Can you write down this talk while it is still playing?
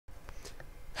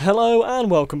Hello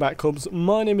and welcome back, Cubs.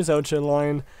 My name is LJ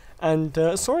Lion, and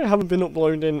sorry I haven't been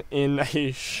uploading in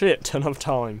a shit ton of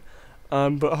time.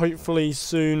 But hopefully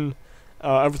soon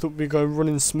everything will be going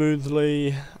running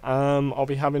smoothly. I'll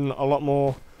be having a lot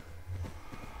more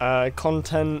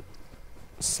content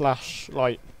slash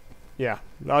I'll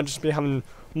just be having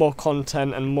more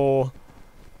content and more.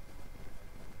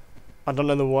 I don't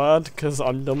know the word because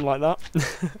I'm dumb like that.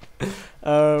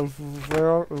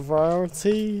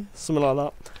 Variety, something like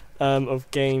that, of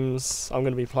games I'm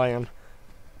going to be playing.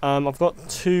 I've got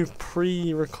 2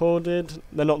 pre-recorded.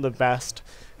 They're not the best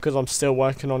because I'm still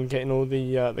working on getting all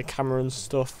the camera and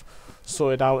stuff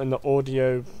sorted out, and the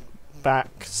audio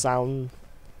backing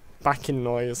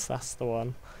noise. That's the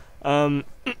one.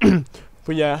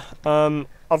 But yeah,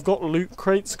 I've got loot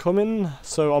crates coming,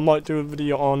 so I might do a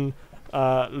video on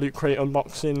loot crate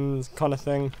unboxing kind of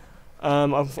thing.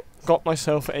 I've got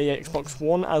myself a Xbox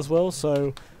One as well,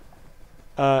 so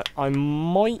I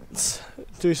might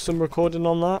do some recording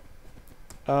on that.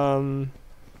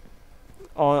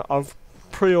 I've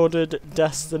pre-ordered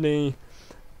Destiny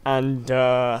and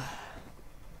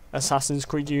Assassin's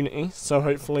Creed Unity, so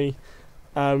hopefully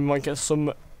we might get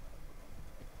some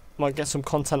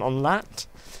content on that.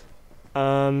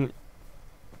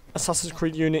 Assassin's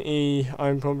Creed Unity,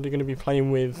 I'm probably going to be playing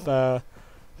with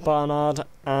Barnard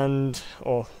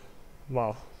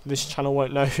this channel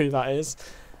won't know who that is.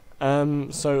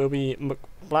 So it'll be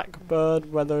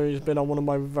Blackbird, whether he's been on one of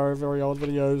my very, very old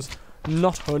videos.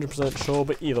 Not 100% sure,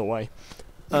 but either way.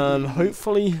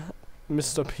 Hopefully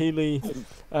Mr. Peely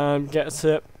gets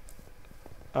it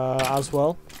as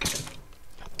well.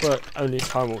 But only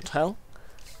time will tell.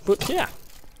 But yeah.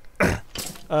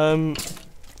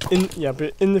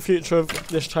 But in the future of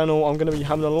this channel, I'm going to be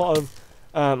having a lot of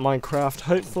Minecraft.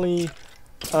 Hopefully,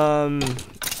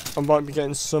 I might be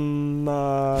getting some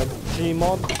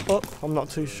Gmod up. I'm not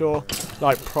too sure.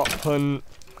 Like Prop Hunt,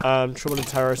 Trouble in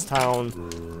Terrorist Town,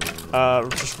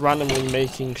 just randomly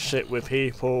making shit with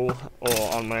people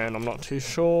or on my own. I'm not too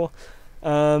sure.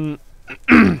 And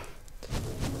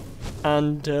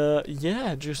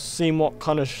yeah, just seeing what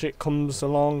kind of shit comes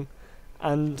along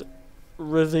and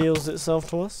reveals itself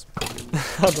to us.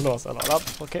 I don't know what I said like that,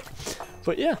 fuck it.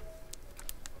 But yeah.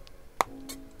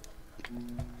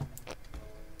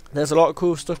 There's a lot of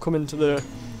cool stuff coming to the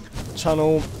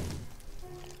channel.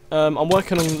 I'm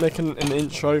working on making an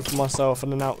intro for myself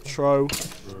and an outro.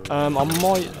 I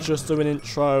might just do an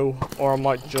intro or I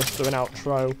might just do an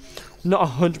outro. Not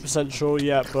 100% sure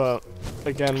yet, but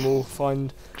again we'll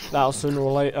find that out sooner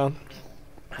or later.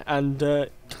 And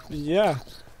yeah.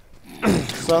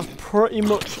 So that's pretty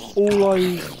much all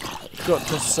I've got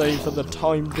to say for the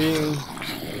time being.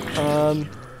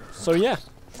 So yeah,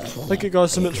 thank you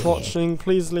guys so much for watching.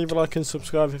 Please leave a like and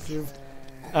subscribe if you've,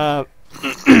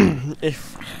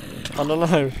 if, I don't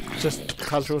know, just a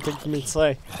casual thing for me to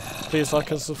say. Please like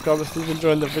and subscribe if you've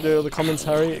enjoyed the video or the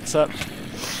commentary, except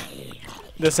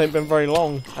this ain't been very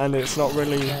long and it's not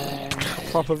really a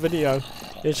proper video.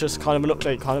 It's just kind of an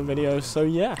update kind of video, so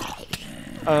yeah.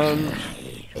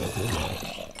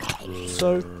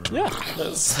 So yeah,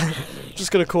 that's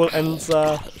just gonna call it ends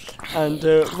there, and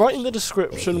write in the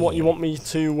description what you want me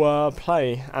to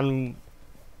play, and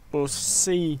we'll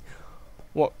see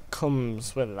what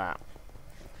comes with that.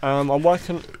 I'm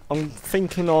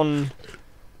thinking on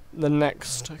the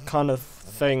next kind of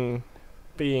thing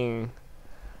being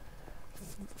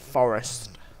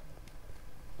forest.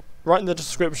 Write in the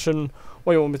description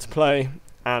what you want me to play,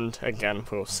 and again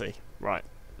we'll see. Right,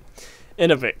 in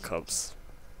a bit, Cubs.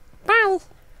 Bye.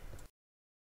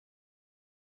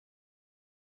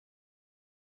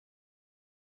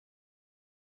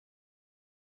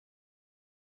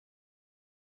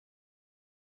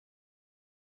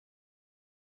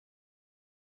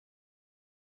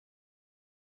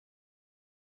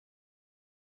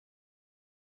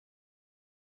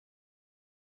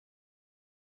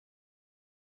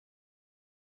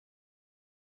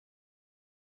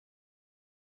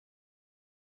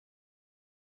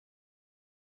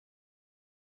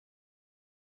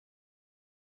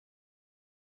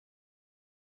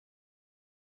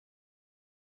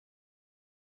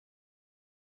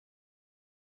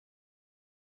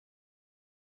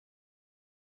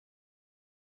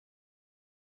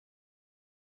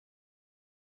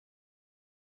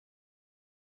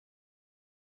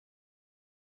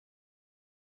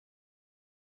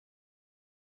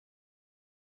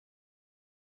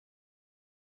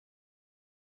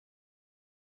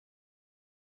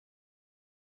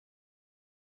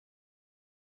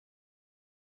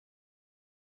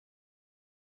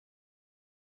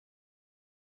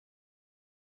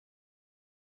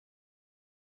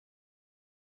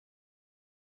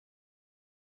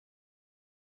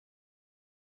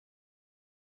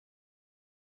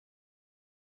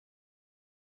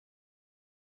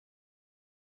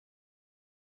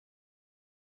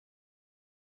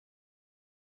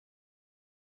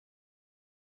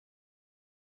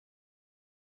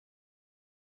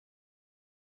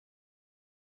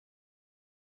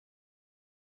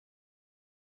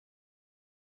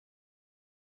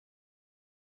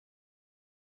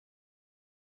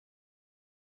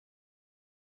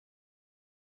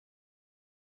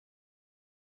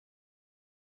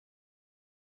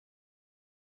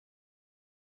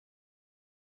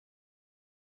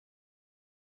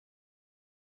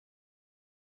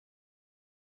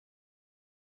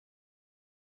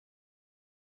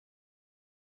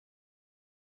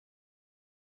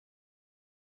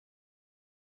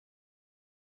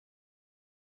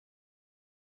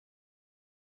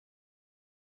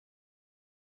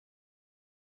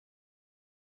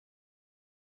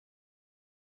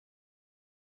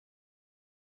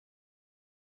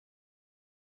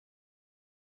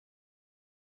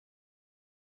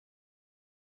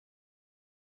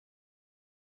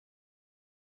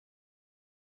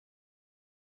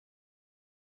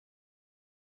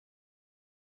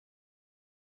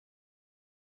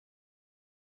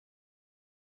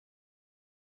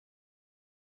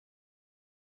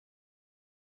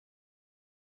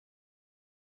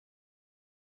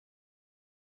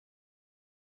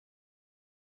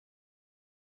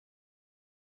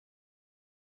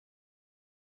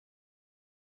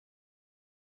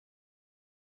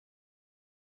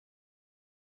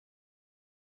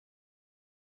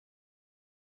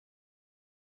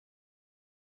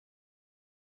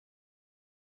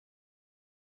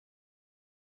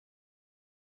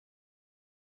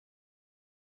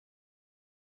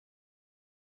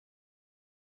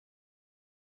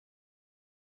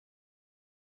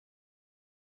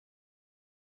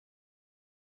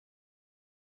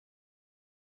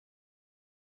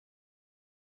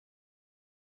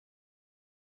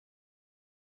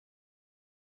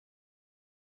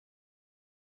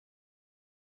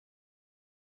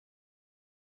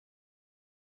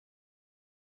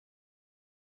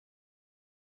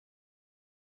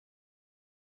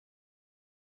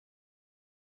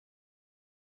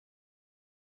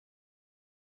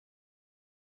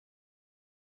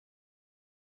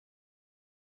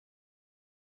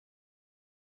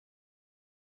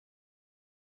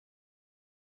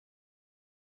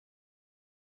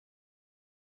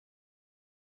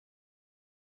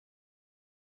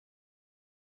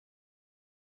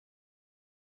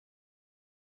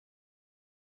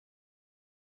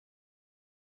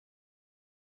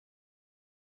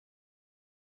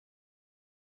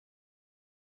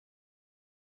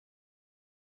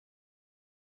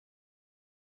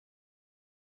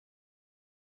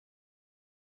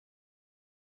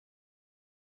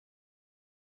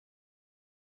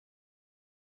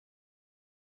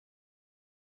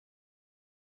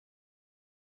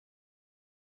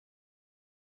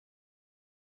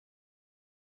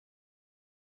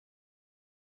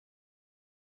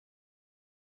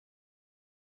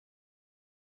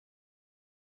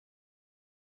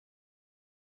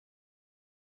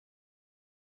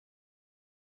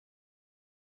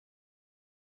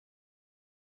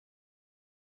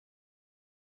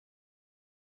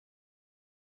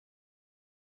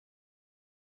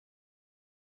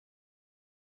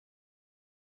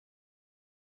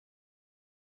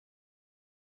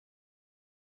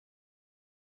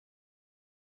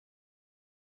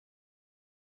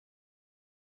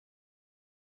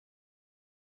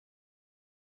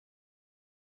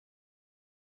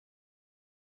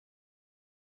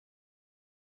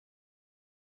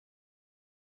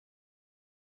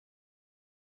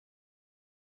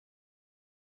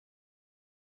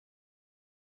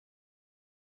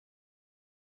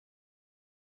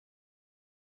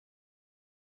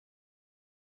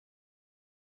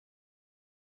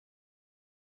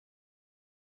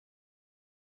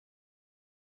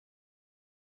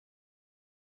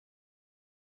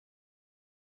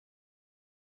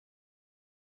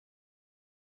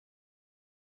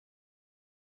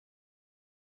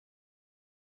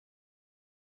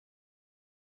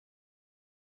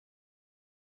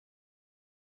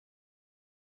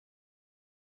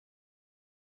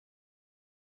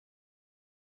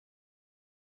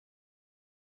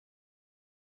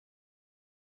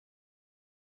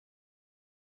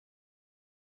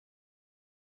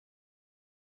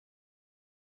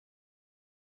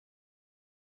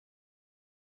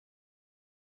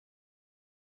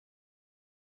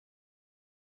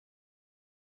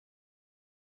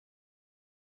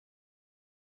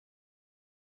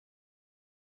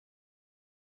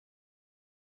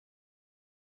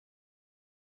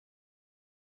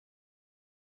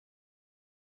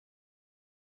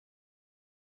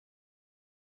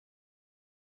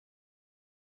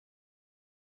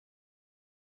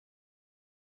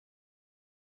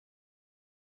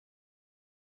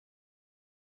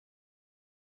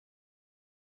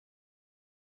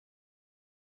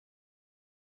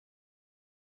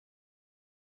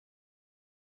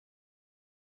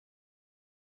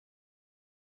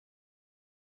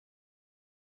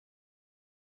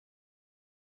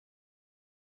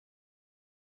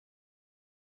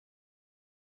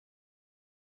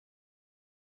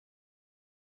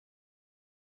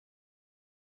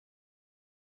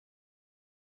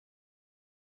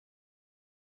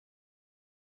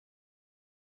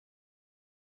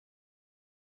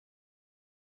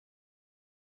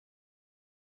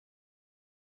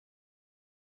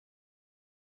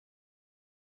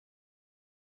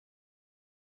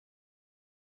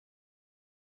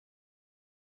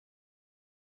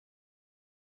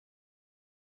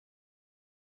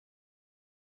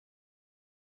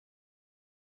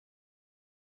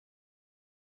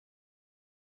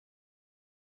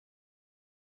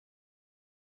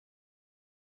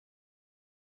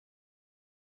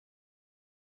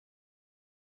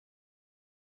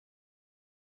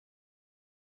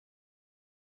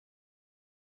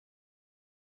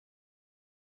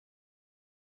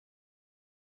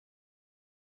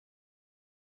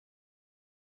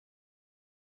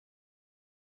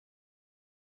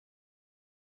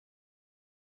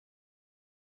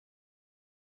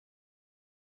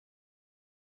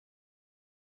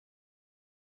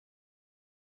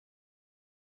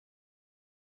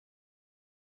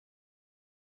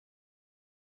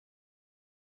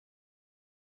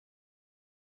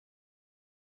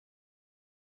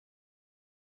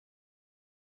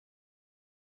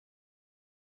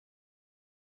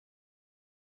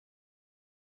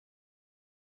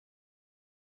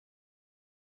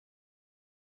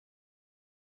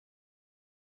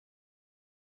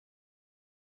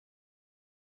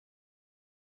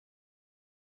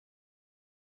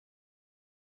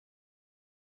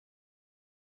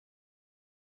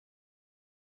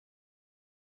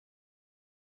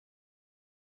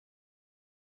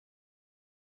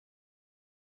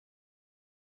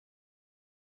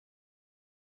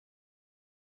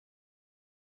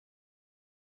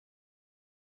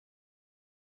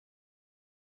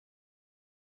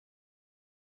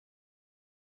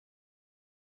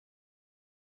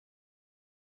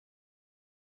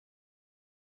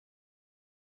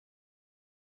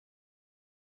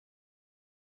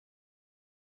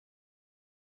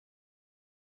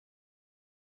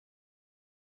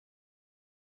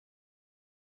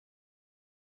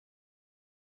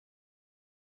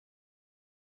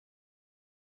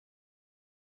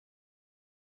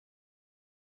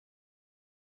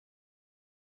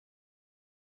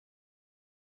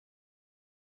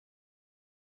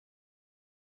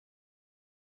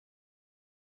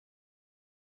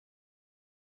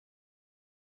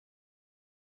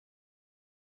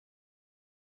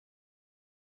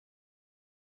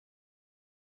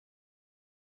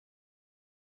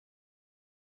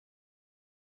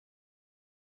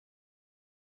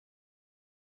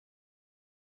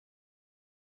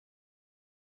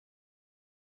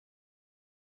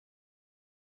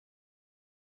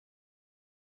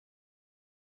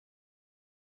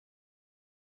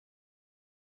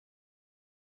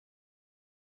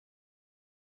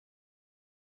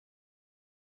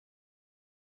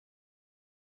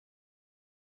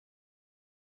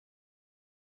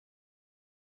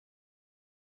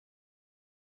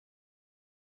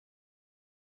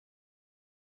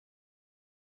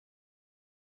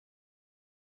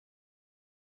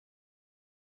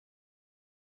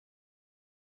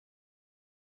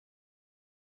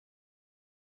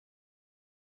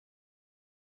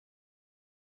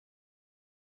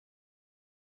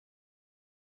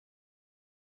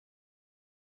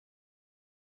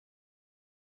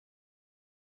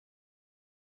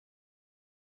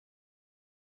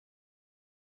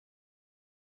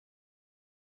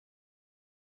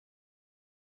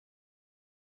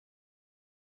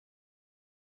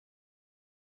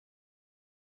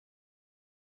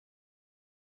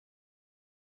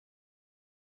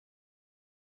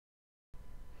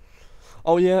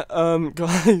 Oh yeah,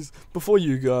 guys, before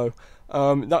you go,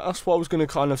 that's what I was gonna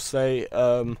kind of say.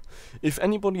 If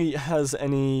anybody has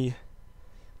any,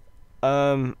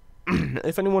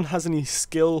 if anyone has any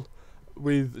skill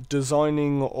with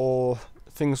designing or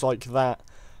things like that,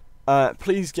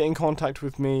 please get in contact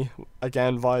with me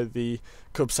again via the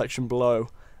cub section below,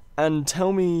 and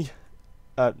tell me,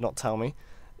 not tell me,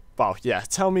 well, yeah,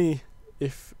 tell me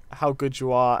if how good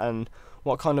you are and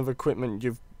what kind of equipment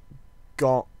you've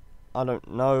got. I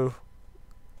don't know,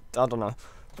 something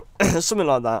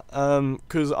like that.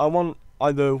 Because I want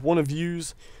either one of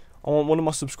yous, I want one of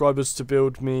my subscribers to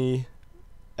build me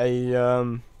a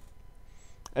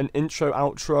an intro,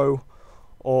 outro,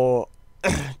 or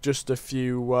just a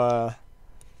few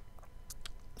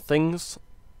things.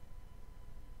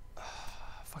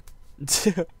 Fuck.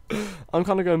 I'm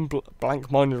kind of going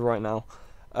blank-minded right now.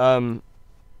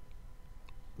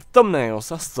 Thumbnails.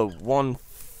 That's the one.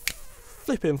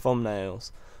 Flipping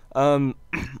thumbnails. I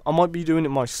might be doing it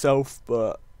myself,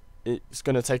 but it's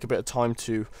gonna take a bit of time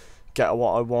to get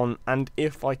what I want, and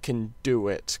if I can do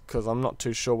it, because I'm not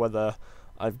too sure whether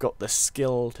I've got the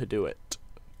skill to do it.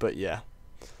 But yeah.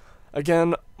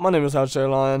 Again, my name is LJ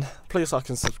Lion. Please like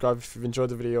and subscribe if you've enjoyed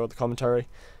the video or the commentary.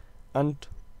 And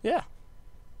yeah.